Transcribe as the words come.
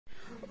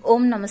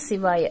ஓம் நம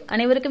சிவாய.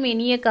 அனைவருக்கும்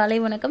இனிய காலை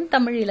வணக்கம்.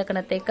 தமிழ்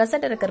இலக்கணத்தை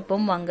கசடர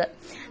கற்போம் வாங்க.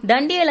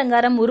 தண்டி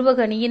அலங்காரம்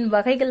உருவகணியின்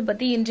வகைகள்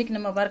பத்தி இன்றைக்கு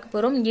நம்ம பார்க்க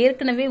போறோம்.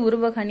 ஏற்கனவே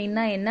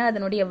உருவகணின்னா என்ன,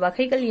 அதனுடைய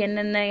வகைகள்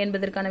என்னென்ன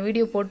என்பதற்கான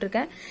வீடியோ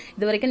போட்டிருக்கேன்.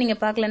 இது வரைக்கும் நீங்க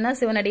பார்க்கலன்னா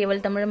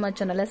சிவனடியவள் தமிழ்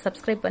சேனலை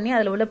சப்ஸ்கிரைப் பண்ணி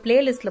அதுல உள்ள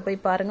பிளேலிஸ்ட்ல போய்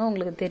பாருங்க,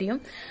 உங்களுக்கு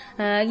தெரியும்.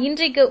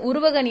 இன்றைக்கு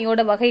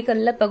உருவகணியோட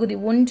வகைகள்ல பகுதி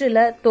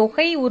 1ல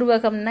தொகை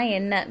உருவகம்னா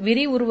என்ன,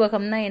 விரி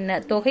உருவகம்னா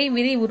என்ன, தொகை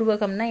விரி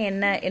உருவகம்னா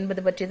என்ன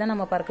என்பது பற்றி தான்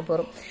நம்ம பார்க்க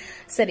போறோம்.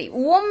 சரி,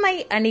 உவமை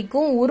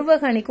அணிக்கும்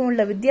உருவக அணிக்கும்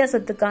உள்ள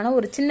வித்தியாசத்துக்கான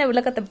ஒரு சின்ன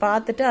விளக்கத்தை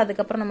பார்த்துட்டு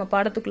அதுக்கப்புறம் நம்ம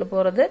பாடத்துக்குள்ள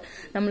போறது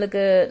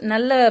நம்மளுக்கு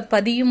நல்ல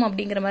பதியும்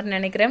அப்படிங்கிற மாதிரி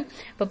நினைக்கிறேன்.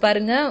 இப்ப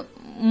பாருங்க,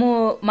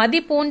 மதி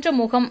போன்ற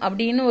முகம்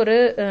அப்படின்னு ஒரு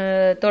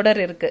தொடர்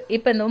இருக்கு.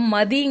 இப்ப இந்த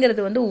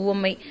மதிங்கிறது வந்து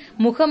உவமை,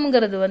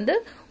 முகம்ங்கிறது வந்து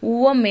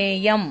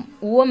உவமேயம்.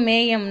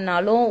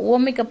 உவமேயம்னாலும்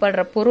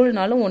உவமிக்கப்படுற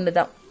பொருள்னாலும்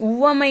ஒண்ணுதான்,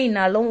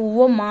 உவமைனாலும்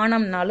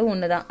உவமானம்னாலும்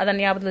ஒண்ணுதான். அதை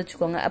ஞாபகத்தில்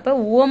வச்சுக்கோங்க. அப்ப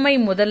உவமை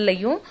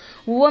முதல்லையும்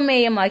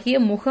உவமேயம் ஆகிய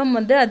முகம்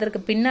வந்து அதற்கு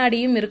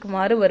பின்னாடியும்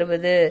இருக்குமாறு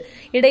வருவது.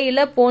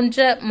 இடையில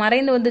போன்ற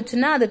மறைந்து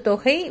வந்துச்சுன்னா அது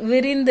தொகை,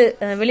 விரிந்து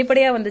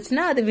வெளிப்படையா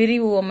வந்துச்சுன்னா அது விரி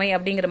உவமை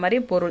அப்படிங்கிற மாதிரி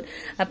பொருள்.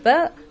 அப்ப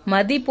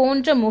மதி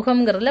போன்ற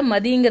முகம்ங்கிறதுல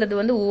மதிங்கிறது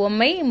வந்து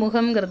உவமை,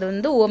 முகம்ங்கிறது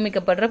வந்து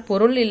உவமிக்கப்படுற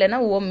பொருள், இல்லைன்னா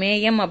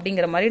ஓமேயம்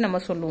அப்படிங்கிற மாதிரி நம்ம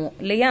சொல்லுவோம்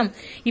இல்லையா.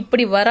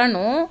 இப்படி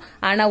வரணும்.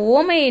 ஆனா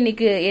ஓமை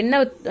இன்னைக்கு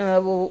என்ன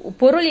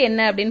பொருள்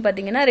என்ன அப்படின்னு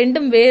பாத்தீங்கன்னா,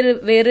 ரெண்டும் வேறு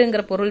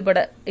வேறுங்கிற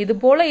பொருள்பட இது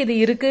போல இது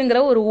இருக்குங்கிற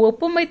ஒரு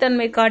ஒப்புமை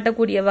தன்மை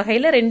காட்டக்கூடிய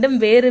வகையில ரெண்டும்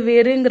வேறு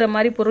வேறுங்கிற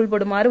மாதிரி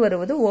பொருள்படுமாறு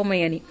வருவது ஓமை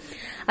அணி.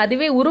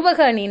 அதுவே உருவக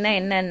அணின்னா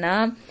என்னன்னா,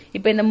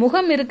 இப்ப இந்த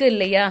முகம் இருக்கு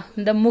இல்லையா,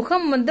 இந்த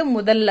முகம் வந்து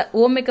முதல்ல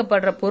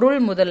ஓமைக்கப்படுற பொருள்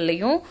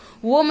முதல்லையும்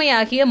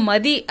ஓமையாகிய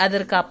மதி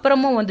அதற்கு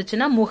அப்புறமும்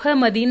வந்துச்சுன்னா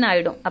முகமதின்னு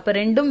ஆயிடும். அப்ப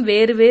ரெண்டும்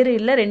வேறு வேறு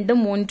இல்ல,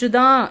 ரெண்டும்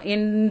ஒன்றுதான்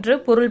என்று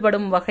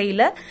பொருள்படும்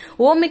வகையில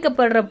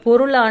ஓமைக்கப்படுற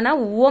பொருளான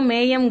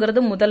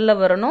உவமேயம்ங்கிறது முதல்ல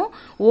வரணும்,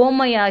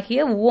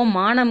 ஓமையாகிய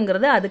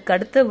உவமானம்ங்கிறது அதுக்கு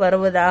அடுத்து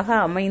வருவதாக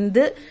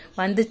அமைந்து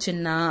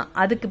வந்துச்சுன்னா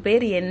அதுக்கு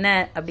பேர் என்ன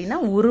அப்படின்னா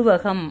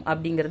உருவகம்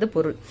அப்படிங்கிறது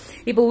பொருள்.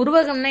 இப்ப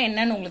உருவகம்னா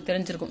என்னன்னு உங்களுக்கு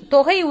தெரிஞ்சிருக்கும்.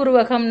 தொகை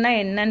உருவகம்னா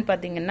என்னன்னு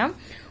பாத்தீங்கன்னா,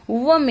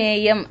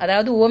 உவமேயம்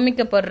அதாவது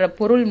ஓமிக்கப்படுற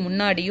பொருள்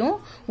முன்னாடியும்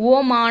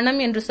ஓமானம்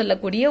என்று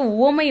சொல்லக்கூடிய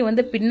உவமை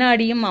வந்து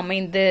பின்னாடியும்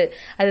அமைந்து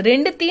அது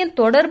ரெண்டுத்தையும்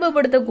தொடர்பு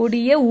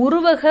படுத்தக்கூடிய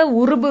உருவக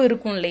உருபு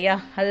இருக்கும் இல்லையா,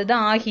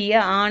 அதுதான்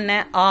ஆகிய, ஆன,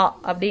 ஆ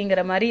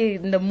அப்படிங்கிற மாதிரி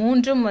இந்த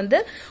மூன்றும் வந்து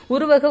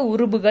உருவக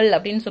உருபுகள்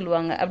அப்படின்னு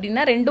சொல்லுவாங்க.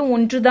 அப்படின்னா ரெண்டும்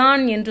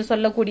ஒன்றுதான் என்று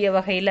சொல்லக்கூடிய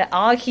வகையில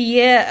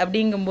ஆகிய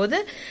அப்படிங்கும்போது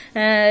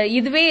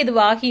இதுவே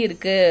இதுவாகி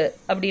இருக்கு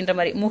அப்படின்ற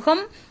மாதிரி.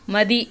 முகம்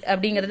மதி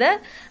அப்படிங்கறத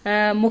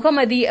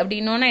முகமதி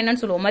அப்படின்னோன்னா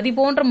என்னன்னு சொல்லுவோம், மதி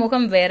போன்ற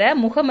முகம் வேற,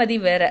 முகமதி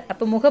வேற.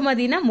 அப்ப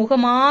முகமதினா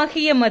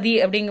முகமாகிய மதி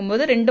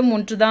அப்படிங்கும்போது ரெண்டும்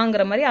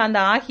ஒன்றுதாங்கிற மாதிரி அந்த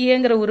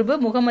ஆகியங்கிற உருவு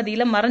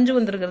முகமதியில மறைஞ்சு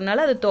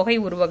வந்திருக்கிறதுனால அது தொகை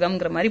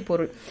உருவகம்ங்கிற மாதிரி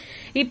பொருள்.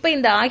 இப்ப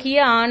இந்த ஆகிய,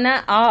 ஆன,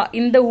 ஆ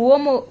இந்த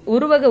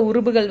உருவக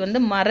உருவுகள் வந்து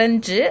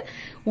மறைஞ்சு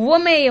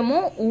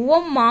உவமேயமும்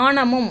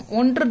உவமானமும்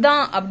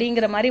ஒன்றுதான்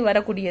அப்படிங்கிற மாதிரி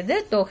வரக்கூடியது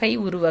தொகை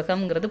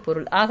உருவகம்ங்கிறது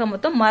பொருள். ஆக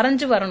மொத்தம்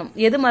மறைஞ்சு வரணும்.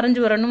 எது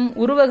மறைஞ்சு வரணும்?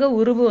 உருவக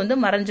உருவு வந்து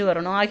மறைஞ்சு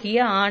வரணும். ஆகிய,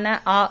 ஆன,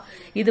 ஆ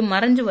இது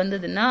மறைஞ்சு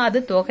வந்ததுன்னா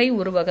அது தொகை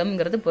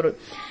உருவகம்ங்கிறது பொருள்.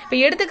 இப்ப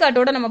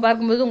எடுத்துக்காட்டோட நம்ம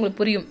பார்க்கும்போது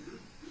உங்களுக்கு புரியும்.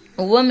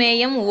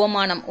 உவமேயம்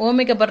உவமானம்,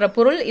 ஓமைக்கப்படுற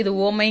பொருள் இது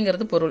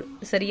ஓமைங்கிறது பொருள்,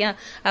 சரியா.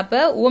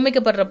 அப்ப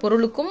ஓமைக்கப்படுற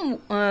பொருளுக்கும்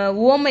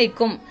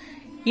ஓமைக்கும்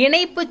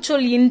இணைப்பு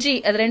சொல் இன்றி,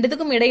 அது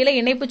ரெண்டுத்துக்கும் இடையில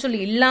இணைப்பு சொல்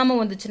இல்லாம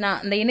வந்துச்சுன்னா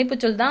அந்த இணைப்பு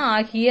சொல் தான்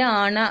ஆகிய,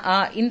 ஆன, ஆ.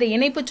 இந்த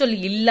இணைப்பு சொல்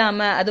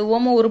இல்லாம அது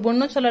ஓம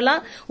உருபுன்னு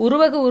சொல்லலாம்,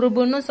 உருவக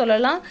உருபுன்னு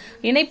சொல்லலாம்,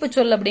 இணைப்பு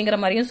சொல் அப்படிங்கிற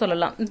மாதிரியும்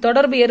சொல்லலாம்,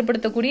 தொடர்பு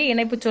ஏற்படுத்தக்கூடிய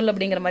இணைப்பு சொல்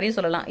அப்படிங்கிற மாதிரியும்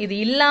சொல்லலாம். இது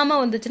இல்லாம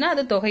வந்துச்சுன்னா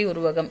அது தொகை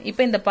உருவகம்.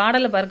 இப்ப இந்த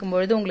பாடலை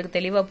பார்க்கும்பொழுது உங்களுக்கு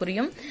தெளிவா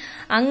புரியும்.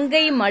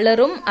 அங்கை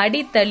மலரும்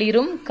அடி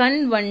தளிரும் கண்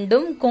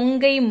வண்டும்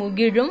கொங்கை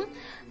முகிழும்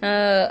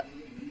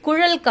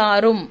குழல்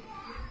காரும்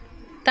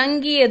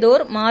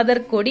தங்கியதோர்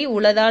மாதர்கொடி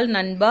உளதால்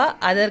நண்பா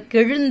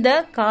அதற்கெழுந்த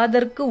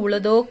காதற்கு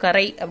உளதோ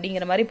கரை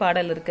அப்படிங்கிற மாதிரி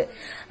பாடல் இருக்கு.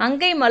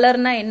 அங்கை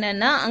மலர்னா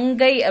என்னன்னா,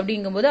 அங்கை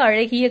அப்படிங்கும்போது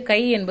அழகிய கை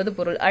என்பது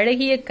பொருள்.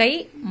 அழகிய கை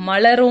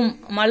மலரும்,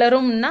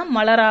 மலரும்னா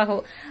மலராக,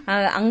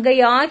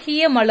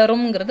 அங்கையாகிய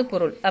மலரும்ங்கிறது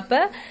பொருள்.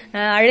 அப்ப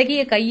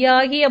அழகிய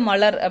கையாகிய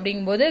மலர்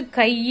அப்படிங்கும்போது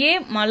கையே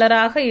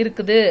மலராக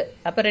இருக்குது.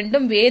 அப்ப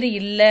ரெண்டும் வேறு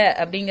இல்ல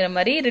அப்படிங்கிற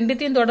மாதிரி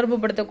ரெண்டுத்தையும் தொடர்பு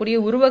படுத்தக்கூடிய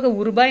உருவக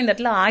உருபா இந்த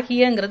இடத்துல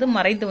ஆகியங்கிறது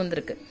மறைந்து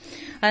வந்திருக்கு,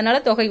 அதனால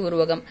தொகை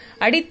உருவகம்.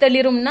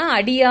 அடித்தளிரும்னா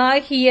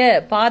அடியாகிய,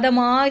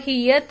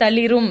 பாதமாகிய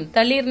தளிரும்.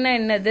 தளிர்னா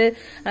என்னது?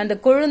 அந்த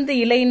கொழுந்து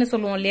இலைன்னு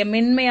சொல்லுவோம் இல்லையா,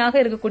 மென்மையாக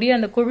இருக்கக்கூடிய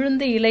அந்த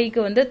கொழுந்து இலைக்கு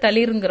வந்து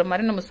தளிருங்கிற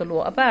மாதிரி நம்ம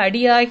சொல்லுவோம். அப்ப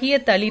அடியாகிய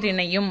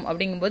தளிரினையும்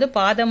அப்படிங்கும்போது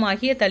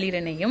பாதமாகிய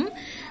தளிரினையும்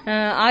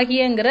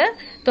ஆகியங்கிற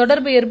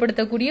தொடர்பு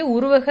ஏற்படுத்தக்கூடிய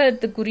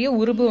உருவகத்துக்குரிய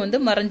உருவு வந்து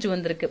மறைஞ்சு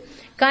வந்திருக்கு.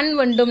 கண்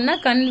வண்டும்னா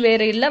கண்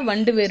வேறு இல்ல,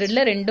 வண்டு வேறு இல்ல,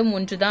 ரெண்டும்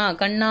ஒன்றுதான்.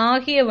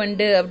 கண்ணாகிய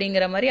வண்டு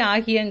அப்படிங்கிற மாதிரி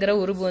ஆகியங்கிற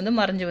உருவு வந்து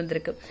மறைஞ்சு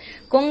வந்திருக்கு.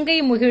 கொங்கை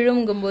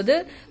முகிழும் போது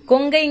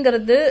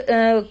கொங்கைங்கிறது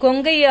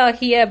கொங்கை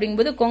ஆகிய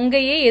அப்படிங்கும்போது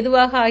கொங்கையே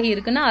எதுவாக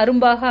ஆகியிருக்குன்னா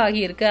அரும்பாக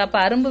ஆகியிருக்கு. அப்ப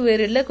அரும்பு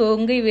வேறு இல்ல,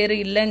 கொங்கை வேறு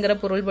இல்லைங்கிற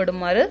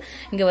பொருள்படுமாறு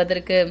இங்க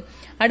வந்திருக்கு.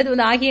 அடுத்து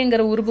வந்து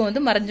ஆகியங்கிற உருவம்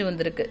வந்து மறைஞ்சு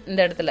வந்திருக்கு இந்த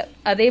இடத்துல.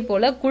 அதே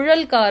போல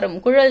குழல் காரும்,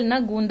 குழல்னா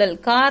கூந்தல்,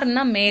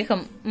 கார்னா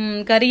மேகம்,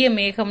 கரிய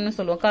மேகம்னு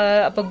சொல்லுவோம்.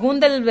 அப்ப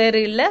கூந்தல்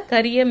வேறு இல்ல,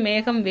 கரிய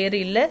மேகம் வேறு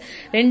இல்ல,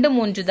 ரெண்டும்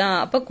ஒன்றுதான்.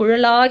 அப்ப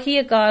குழலாகிய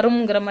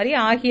காரும்ங்கிற மாதிரி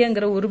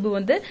ஆகியங்கிற உருபு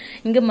வந்து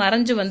இங்க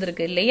மறைஞ்சு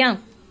வந்திருக்கு இல்லையா?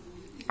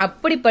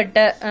 அப்படிப்பட்ட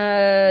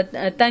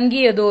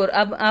தங்கியதோர்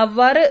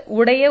அவ்வாறு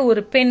உடைய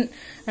ஒரு பெண்,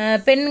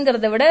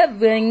 பெண்ங்கிறத விட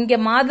இங்க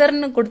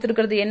மாதர்னு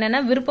கொடுத்திருக்கிறது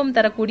என்னன்னா விருப்பம்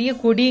தரக்கூடிய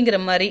கொடிங்கிற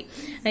மாதிரி.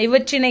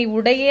 இவற்றினை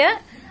உடைய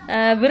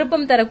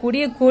விருப்பம்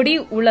தரக்கூடிய கொடி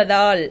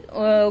உள்ளதால்,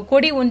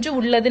 கொடி ஒன்று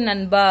உள்ளது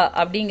நண்பா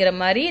அப்படிங்கிற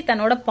மாதிரி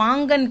தன்னோட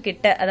பாங்கன்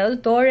கிட்ட, அதாவது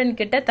தோழன்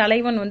கிட்ட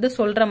தலைவன் வந்து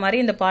சொல்ற மாதிரி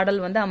இந்த பாடல்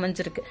வந்து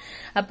அமைஞ்சிருக்கு.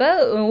 அப்ப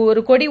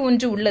ஒரு கொடி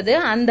ஒன்று உள்ளது,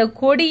 அந்த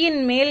கொடியின்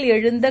மேல்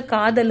எழுந்த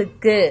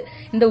காதலுக்கு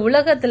இந்த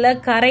உலகத்துல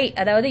கரை,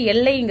 அதாவது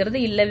எல்லைங்கிறது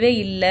இல்லவே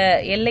இல்ல,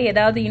 எல்லை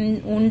ஏதாவது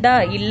உண்டா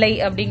இல்லை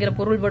அப்படிங்கிற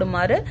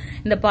பொருள்படுமாறு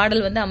இந்த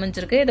பாடல் வந்து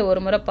அமைஞ்சிருக்கு. இதை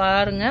ஒரு முறை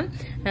பாருங்க.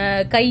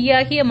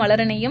 கையாகிய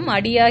மலரனையும்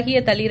அடியாகிய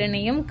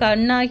தளிரனையும்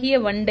கண்ணாகிய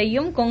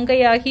வண்டையும்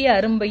கொங்கையாகிய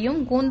அரும்பையும்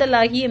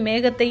கூந்தலாகிய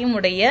மேகத்தையும்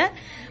உடைய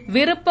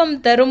விருப்பம்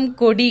தரும்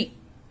கொடி,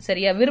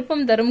 சரியா?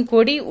 விருப்பம் தரும்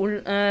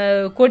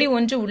கொடி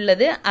ஒன்று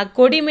உள்ளது,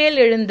 அக்கொடி மேல்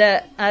எழுந்த,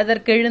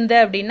 அதற்கு எழுந்த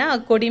அப்படின்னா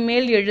அக்கொடி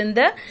மேல்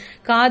எழுந்த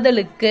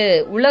காதலுக்கு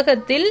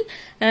உலகத்தில்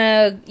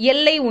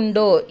எல்லை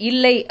உண்டோ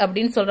இல்லை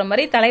அப்படின்னு சொல்ற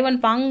மாதிரி தலைவன்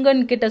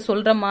பாங்கன் கிட்ட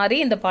சொல்ற மாதிரி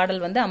இந்த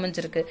பாடல் வந்து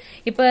அமைஞ்சிருக்கு.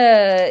 இப்ப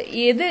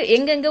எது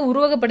எங்கெங்க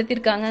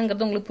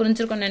உருவகப்படுத்திருக்காங்கிறது உங்களுக்கு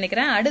புரிஞ்சிருக்கும்னு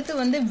நினைக்கிறேன். அடுத்து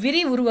வந்து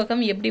விரி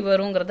உருவகம் எப்படி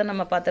வருங்கிறத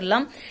நம்ம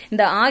பார்த்துடலாம்.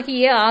 இந்த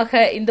ஆகிய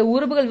ஆக இந்த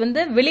உருவுகள்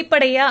வந்து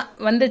வெளிப்படையா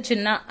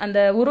வந்துச்சுன்னா, அந்த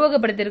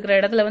உருவகப்படுத்திருக்கிற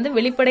இடத்துல வந்து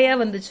வெளிப்படையா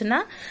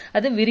வந்துச்சுன்னா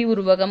அது விரி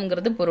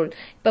உருவகம்ங்கிறது பொருள்.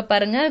 இப்ப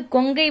பாருங்க,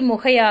 கொங்கை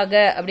முகையாக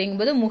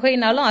அப்படிங்கும்போது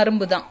முகைனாலும்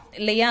அரும்புதான்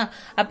இல்லையா?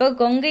 அப்ப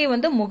கொங்கை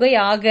வந்து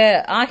முகையாக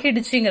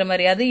ஆகிடுச்சுங்கிற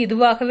மாதிரி, அது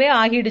இதுவாகவே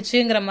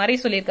ஆகிடுச்சுங்கிற மாதிரி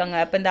சொல்லியிருக்காங்க.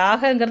 அப்ப இந்த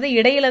ஆகங்கிறது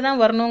இடையில தான்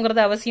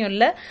வரணுங்கிறது அவசியம்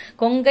இல்ல,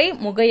 கொங்கை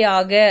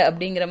முகையாக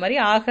அப்படிங்கிற மாதிரி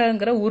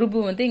ஆகங்கிற உருபு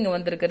வந்து இங்க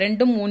வந்திருக்கு.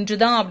 ரெண்டும்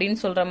ஒன்றுதான் அப்படின்னு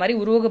சொல்ற மாதிரி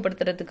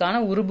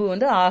உருவகப்படுத்துறதுக்கான உருபு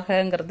வந்து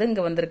ஆகங்கிறது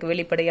இங்க வந்திருக்கு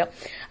வெளிப்படையா.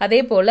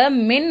 அதே போல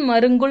மென்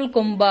மருங்குள்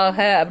கொம்பாக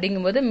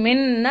அப்படிங்கும்போது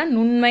மென்னா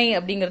நுண்மை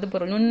அப்படிங்கிறது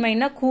பொருள்,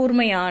 நுண்மைனா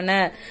கூர்மையான,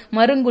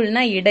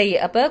 மருங்குள்னா இடை.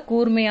 அப்ப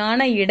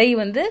கூர்மையான இடை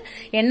வந்து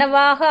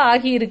என்னவாக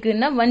ஆகி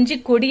இருக்குன்னா வஞ்சி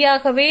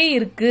கொடியாகவே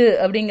இருக்கு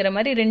அப்படிங்கிற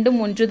மாதிரி ரெண்டும்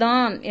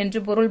ஒன்றுதான் என்று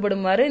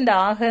பொருள்படுமாறு இந்த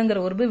ஆகங்கிற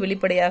உருபு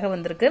வெளிப்படையாக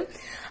வந்திருக்கு.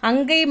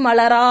 அங்கை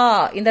மலரா,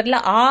 இந்த இடத்துல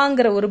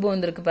ஆங்கிற உருபு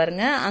வந்திருக்கு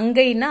பாருங்க.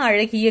 அங்கைனா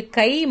அழகிய,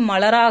 கை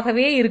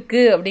மலராகவே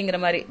இருக்கு அப்படிங்கிற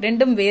மாதிரி,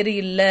 ரெண்டும் வேறு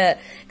இல்ல,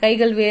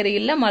 கைகள் வேறு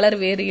இல்ல மலர்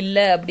வேறு இல்ல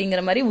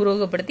அப்படிங்கிற மாதிரி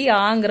உருவகப்படுத்தி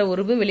ஆங்கிற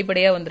உருபு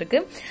வெளிப்படையா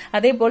வந்திருக்கு.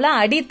 அதே போல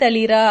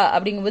அடித்தளிரா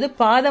அப்படிங்கும்போது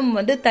பாதம்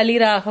வந்து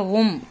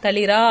தளிராகவும்,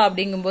 தளிரா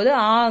அப்படிங்கும்போது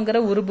ஆங்கிற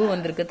உருபு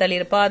வந்திருக்கு.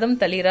 தளிர் பாதம்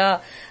தளிரா,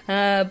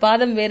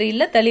 பாதம் வேறு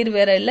இல்ல தளிர்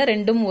வேற இல்ல,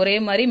 ரெண்டும் ஒரே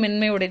மாதிரி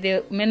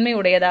மென்மை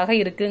உடையதாக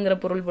இருக்குங்கிற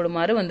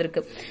பொருள்படுமாறு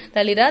வந்திருக்கு.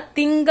 தளிரா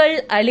திங்கள்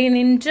அழி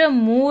நின்ற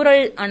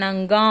மூரல்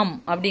அணங்காம்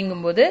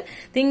அப்படிங்கும்போது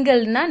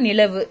திங்கள்னா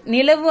நிலவு,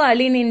 நிலவு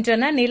அழி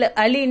நின்றனா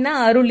அழினா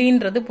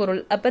அருளின்றது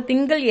பொருள். அப்ப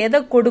திங்கள்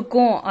எதை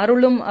கொடுக்கும்,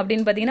 அருளும்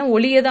அப்படின்னு பாத்தீங்கன்னா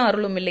ஒளியதான்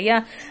அருளும் இல்லையா?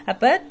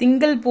 அப்ப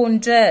திங்கள்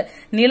போன்ற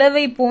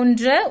நிலவை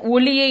போன்ற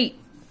ஒளியை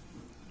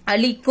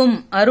அளிக்கும்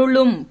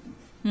அருளும்,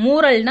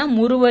 மூரல்னா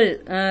முறுவல்,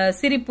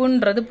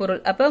 சிரிப்புன்றது பொருள்.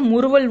 அப்ப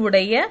முறுவல்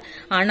உடைய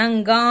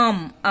அணங்காம்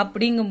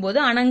அப்படிங்கும்போது,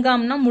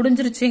 அணங்காம்னா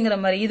முடிஞ்சிருச்சுங்கிற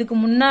மாதிரி, இதுக்கு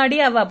முன்னாடி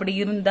அவ அப்படி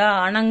இருந்தா,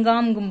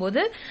 அணங்காம்ங்கும்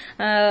போது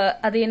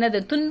அது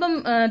என்னது, துன்பம்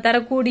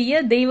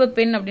தரக்கூடிய தெய்வ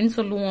பெண் அப்படின்னு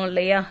சொல்லுவோம்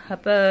இல்லையா?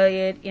 அப்ப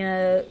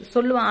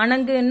சொல்லுவாங்க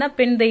அணங்குன்னா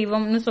பெண்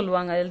தெய்வம்னு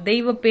சொல்லுவாங்க,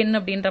 தெய்வ பெண்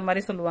அப்படின்ற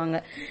மாதிரி சொல்லுவாங்க.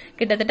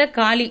 கிட்டத்தட்ட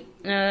காளி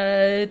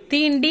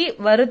தீண்டி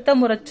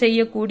வருத்தமுறை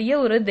செய்யக்கூடிய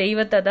ஒரு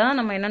தெய்வத்தை தான்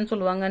நம்ம என்னன்னு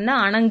சொல்லுவாங்கன்னா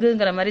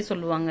அணங்குங்கிற மாதிரி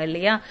சொல்லுவாங்க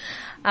இல்லையா?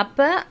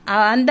 அப்ப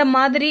அந்த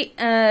மாதிரி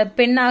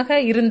பெண்ணாக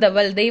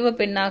இருந்தவள், தெய்வ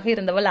பெண்ணாக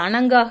இருந்தவள்,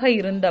 அணங்காக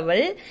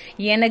இருந்தவள்,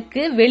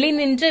 எனக்கு வெளி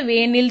நின்ற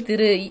வேனில்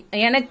திரு,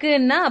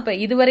 எனக்குன்னா அப்ப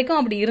இதுவரைக்கும்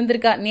அப்படி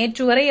இருந்திருக்கா,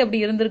 நேற்று வரை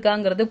அப்படி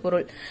இருந்திருக்காங்கிறது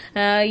பொருள்.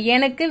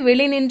 எனக்கு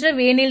வெளி நின்ற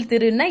வேனில்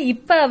திருன்னா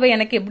இப்ப அவ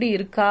எனக்கு எப்படி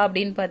இருக்கா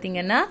அப்படின்னு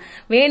பாத்தீங்கன்னா,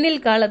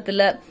 வேனில்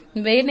காலத்துல,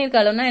 வெயில்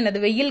காலம்னா என்னது,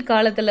 வெயில்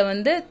காலத்துல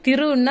வந்து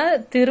திருன்னா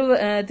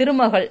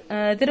திருமகள்,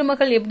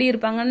 திருமகள் எப்படி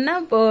இருப்பாங்கன்னா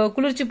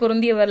குளிர்ச்சி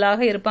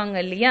பொருந்தியவளாக இருப்பாங்க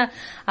இல்லையா?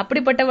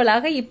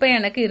 அப்படிப்பட்டவளாக இப்ப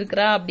எனக்கு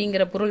இருக்கிறா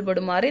அப்படிங்கிற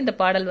பொருள்படுமாறு இந்த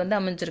பாடல் வந்து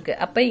அமைஞ்சிருக்கு.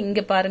 அப்ப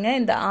இங்க பாருங்க,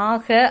 இந்த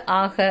ஆக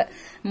ஆக,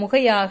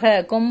 முகையாக,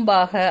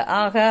 கொம்பாக,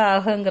 ஆக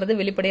ஆகங்கிறது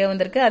வெளிப்படையா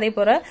வந்திருக்கு. அதே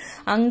போல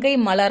அங்கை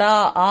மலரா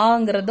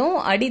ஆங்கிறதும்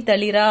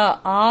அடித்தளிரா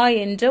ஆ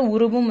என்ற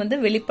உருவும் வந்து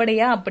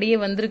வெளிப்படையா அப்படியே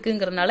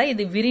வந்திருக்குங்கிறதுனால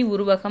இது விரி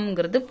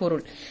உருவகம்ங்கிறது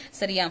பொருள்.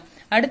 சரியா?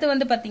 அடுத்து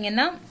வந்து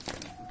பாத்தீங்கன்னா,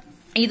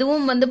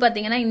 இதுவும் வந்து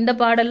பாத்தீங்கன்னா இந்த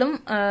பாடலும்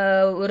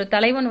ஒரு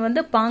தலைவன்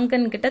வந்து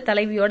பாங்கன் கிட்ட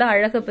தலைவியோட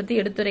அழகை பத்தி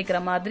எடுத்துரைக்கிற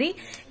மாதிரி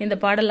இந்த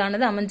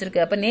பாடலானது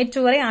அமைஞ்சிருக்கு. அப்ப நேற்று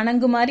வரை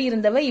அணங்கு மாதிரி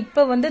இருந்தவ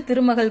இப்ப வந்து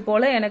திருமகள்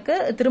போல எனக்கு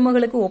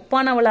திருமகளுக்கு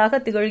ஒப்பானவளாக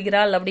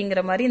திகழ்கிறாள்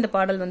அப்படிங்கிற மாதிரி இந்த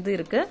பாடல் வந்து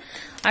இருக்கு.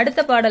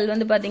 அடுத்த பாடல்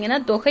வந்து பாத்தீங்கன்னா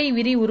தொகை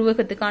விரி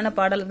உருவகத்துக்கான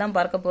பாடல் தான்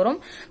பார்க்க போறோம்.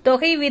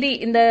 தொகை விரி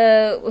இந்த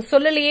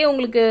சொல்லலையே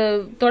உங்களுக்கு,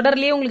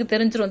 தொடர்லயே உங்களுக்கு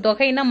தெரிஞ்சிடும்.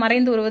 தொகைனா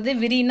மறைந்து வருவது,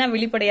 விரினா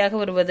வெளிப்படையாக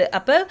வருவது.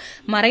 அப்ப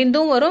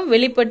மறைந்தும் வரும்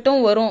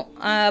வெளிப்பட்டும் வரும்,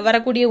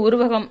 வரக்கூடிய உருவ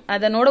உருவகம்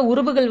அதனோட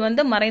உருவுகள்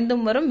வந்து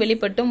மறைந்தும் வரும்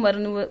வெளிப்பட்டும்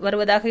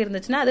வருவதாக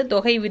இருந்துச்சுன்னா அது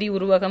தொகை விரி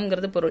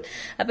உருவகம்ங்கிறது பொருள்.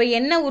 அப்ப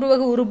என்ன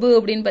உருவக உருபு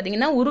அப்படின்னு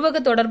பாத்தீங்கன்னா உருவக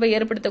தொடர்பை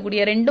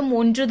ஏற்படுத்தக்கூடிய ரெண்டும்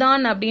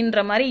ஒன்றுதான்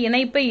அப்படின்ற மாதிரி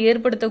இணைப்பை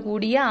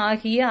ஏற்படுத்தக்கூடிய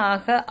ஆகிய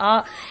ஆக ஆ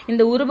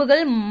இந்த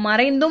உருவுகள்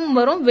மறைந்தும்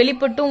வரும்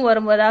வெளிப்பட்டும்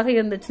வருவதாக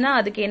இருந்துச்சுன்னா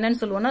அதுக்கு என்னன்னு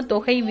சொல்லுவோம்னா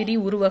தொகை விரி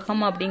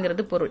உருவகம்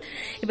அப்படிங்கிறது பொருள்.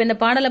 இப்ப இந்த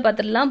பாடலை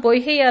பார்த்துடலாம்.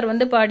 பொய்கையார்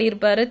வந்து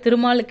பாடியிருப்பாரு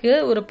திருமாலுக்கு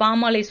ஒரு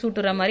பாமாலை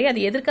சூட்டுற மாதிரி.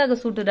 அது எதற்காக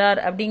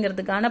சூட்டுறார்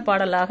அப்படிங்கிறதுக்கான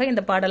பாடலாக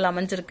இந்த பாடல்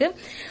அமைஞ்சிருக்கு.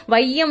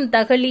 வையம்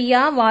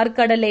தகலியா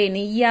வார்க்கடலே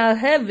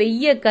நெய்யாக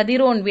வெய்ய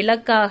கதிரோன்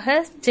விளக்காக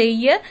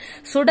செய்ய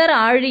சுடர்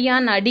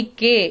ஆழியான்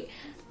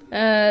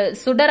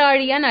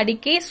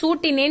அடிக்கே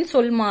சூட்டினேன்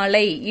சொல்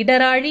மாலை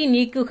இடராழி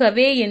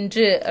நீக்குகவே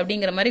என்று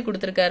அப்படிங்கிற மாதிரி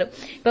கொடுத்திருக்காரு.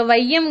 இப்ப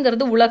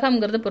வையம்ங்கிறது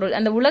உலகம்ங்கிறது பொருள்.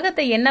 அந்த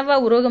உலகத்தை என்னவா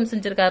உருவகம்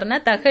செஞ்சிருக்காருன்னா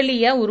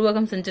தகலியா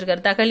உருவகம்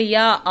செஞ்சிருக்காரு.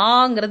 தகலியா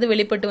ஆங்கிறது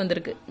வெளிப்பட்டு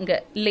வந்திருக்கு இங்க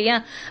இல்லையா.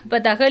 இப்ப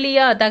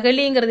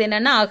தகலிங்கிறது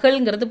என்னன்னா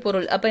அகல்ங்கிறது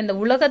பொருள். அப்ப இந்த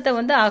உலகத்தை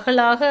வந்து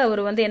அகலாக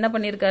அவர் வந்து என்ன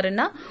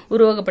பண்ணிருக்காருன்னா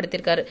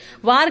உருவகப்படுத்திருக்காரு.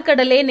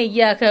 வார்க்கடலே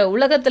நெய்யாக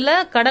உலகத்துல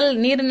கடல்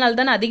நீரினால்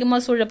தான் அதிகமா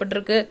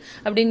சூழப்பட்டிருக்கு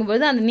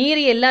அப்படிங்கும்போது அந்த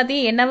நீர்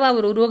எல்லாத்தையும் என்னவா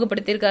அவர்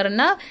உருவகப்படுத்திருக்காரு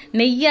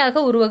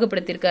நெய்யாக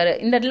உருவகப்படுத்திருக்காரு.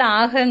 இந்த இடத்துல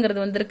ஆகங்கிறது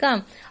வந்திருக்கா.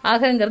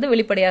 ஆகங்கிறது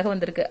வெளிப்படையாக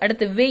வந்திருக்கு.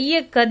 அடுத்து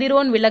வெய்ய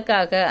கதிரோன்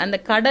விளக்காக அந்த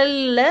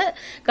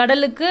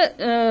கடலுக்கு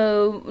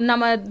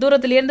நம்ம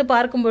தூரத்திலிருந்து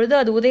பார்க்கும் பொழுது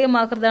அது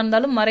உதயமாகிறதா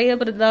இருந்தாலும்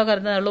மறையறதாக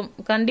இருந்தாலும்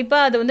கண்டிப்பா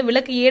அது வந்து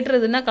விளக்கு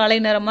ஏற்றுறதுன்னா காலை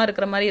நேரமா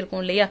இருக்கிற மாதிரி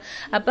இருக்கும் இல்லையா.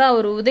 அப்ப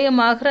ஒரு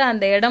உதயமாகிற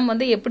அந்த இடம்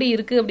வந்து எப்படி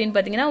இருக்கு அப்படின்னு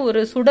பாத்தீங்கன்னா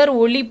ஒரு சுடர்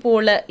ஒளி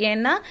போல.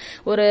 ஏன்னா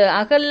ஒரு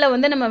அகல்ல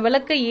வந்து நம்ம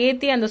விளக்கை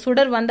ஏத்தி அந்த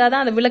சுடர்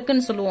வந்தாதான் அது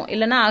விளக்குன்னு சொல்லுவோம்.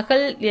 இல்லைன்னா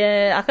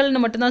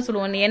அகல்னு மட்டும்தான்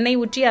சொல்லுவோம். எண்ணெய்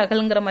ஊற்றி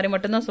அகல்ங்கிற மாதிரி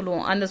மட்டும்தான்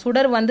சொல்லுவோம். அந்த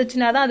சுடர்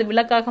வந்துச்சுன்னா தான் அது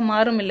விளக்காக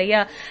மாறும் இல்லையா.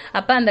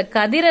 அப்ப அந்த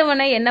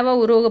கதிரவனை என்னவா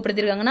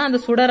உருவகப்படுத்திருக்காங்கன்னா அந்த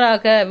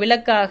சுடராக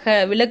விளக்காக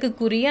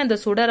விளக்குக்குரிய அந்த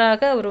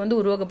சுடராக அவர் வந்து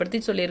உருவகப்படுத்தி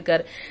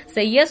சொல்லியிருக்காரு.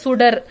 செய்ய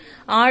சுடர்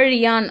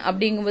ஆழியான்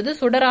அப்படிங்கும்போது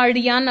சுடர்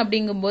ஆழியான்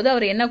அப்படிங்கும்போது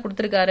அவர் என்ன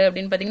கொடுத்திருக்காரு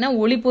அப்படின்னு பாத்தீங்கன்னா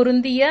ஒளி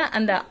பொருந்திய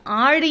அந்த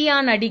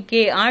ஆழியான்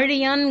அடிக்கே.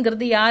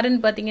 ஆழியான்ங்கிறது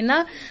யாருன்னு பாத்தீங்கன்னா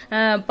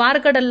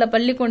பார்க்கடல்ல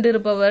பள்ளி கொண்டு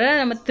இருப்பவரை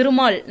நம்ம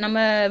திருமால்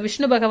நம்ம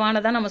விஷ்ணு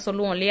பகவானை தான் நம்ம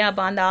சொல்லுவோம் இல்லையா.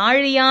 அப்ப அந்த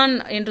ஆழியான்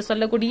என்று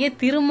சொல்லக்கூடிய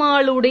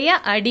திருமாலுடைய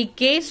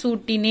அடிக்கே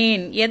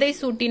சூட்டினேன். எதை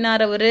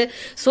சூட்டினார் அவரு?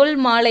 சொல்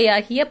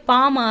மாலையாகிய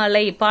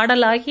பாமாலை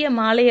பாடலாகிய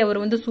மாலை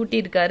அவர் வந்து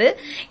சூட்டியிருக்காரு.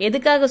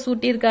 எதுக்காக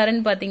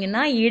சூட்டியிருக்காருன்னு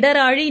பாத்தீங்கன்னா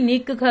இடராழி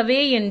நீக்குகவே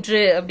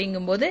என்று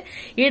அப்படிங்கும்போது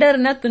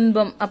இடர்னா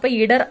துன்பம். அப்ப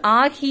இடர்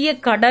ஆகிய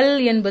கடல்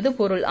என்பது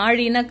பொருள்.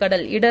 ஆழினா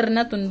கடல்,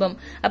 இடர்னா துன்பம்.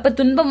 அப்ப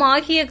துன்பம்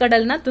ஆகிய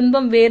கடல்னா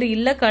துன்பம் வேறு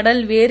இல்ல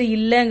கடல் வேறு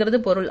இல்லங்கிறது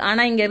பொருள்.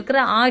 ஆனா இங்க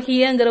இருக்கிற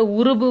ஆகியங்கிற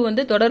உருபு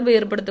வந்து தொடர்பு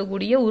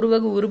ஏற்படுத்தக்கூடிய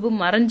உருவக உருபு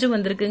மறைஞ்சு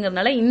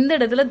வந்திருக்குங்கிறதுனால இந்த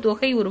இடத்துல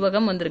தொகை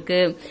உருவகம் வந்திருக்கு.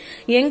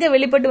 எங்க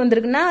வெளிப்பட்டு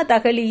வந்திருக்குன்னா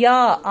தகலியா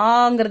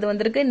ஆங்கிறது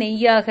வந்திருக்கு.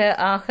 நெய்யாக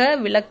ஆக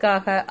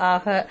விளக்காக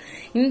ஆக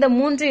இந்த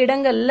 3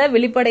 இடங்கள்ல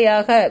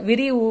வெளிப்படையாக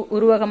விரி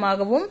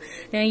உருவகமாகவும்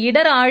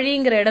இடர்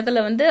ஆழிங்கிற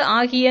இடத்துல வந்து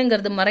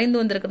ஆகியங்கிறது மறைந்து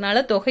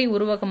வந்திருக்கிறதுனால தொகை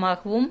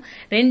உருவகமாகவும்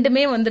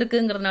ரெண்டுமே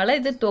வந்திருக்குங்கிறதுனால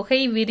இது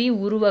தொகை விரி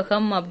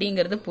உருவகம்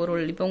அப்படிங்கிறது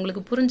பொருள். இப்ப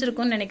உங்களுக்கு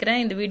புரிஞ்சிருக்கும்னு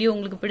நினைக்கிறேன். இந்த வீடியோ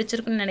உங்களுக்கு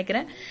பிடிச்சிருக்குன்னு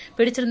நினைக்கிறேன்.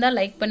 பிடிச்சிருந்தா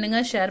லைக் பண்ணுங்க,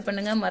 ஷேர்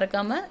பண்ணுங்க,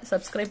 மறக்காம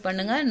சப்ஸ்கிரைப்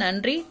பண்ணுங்க.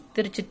 நன்றி.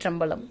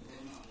 திருச்சிற்றம்பலம்.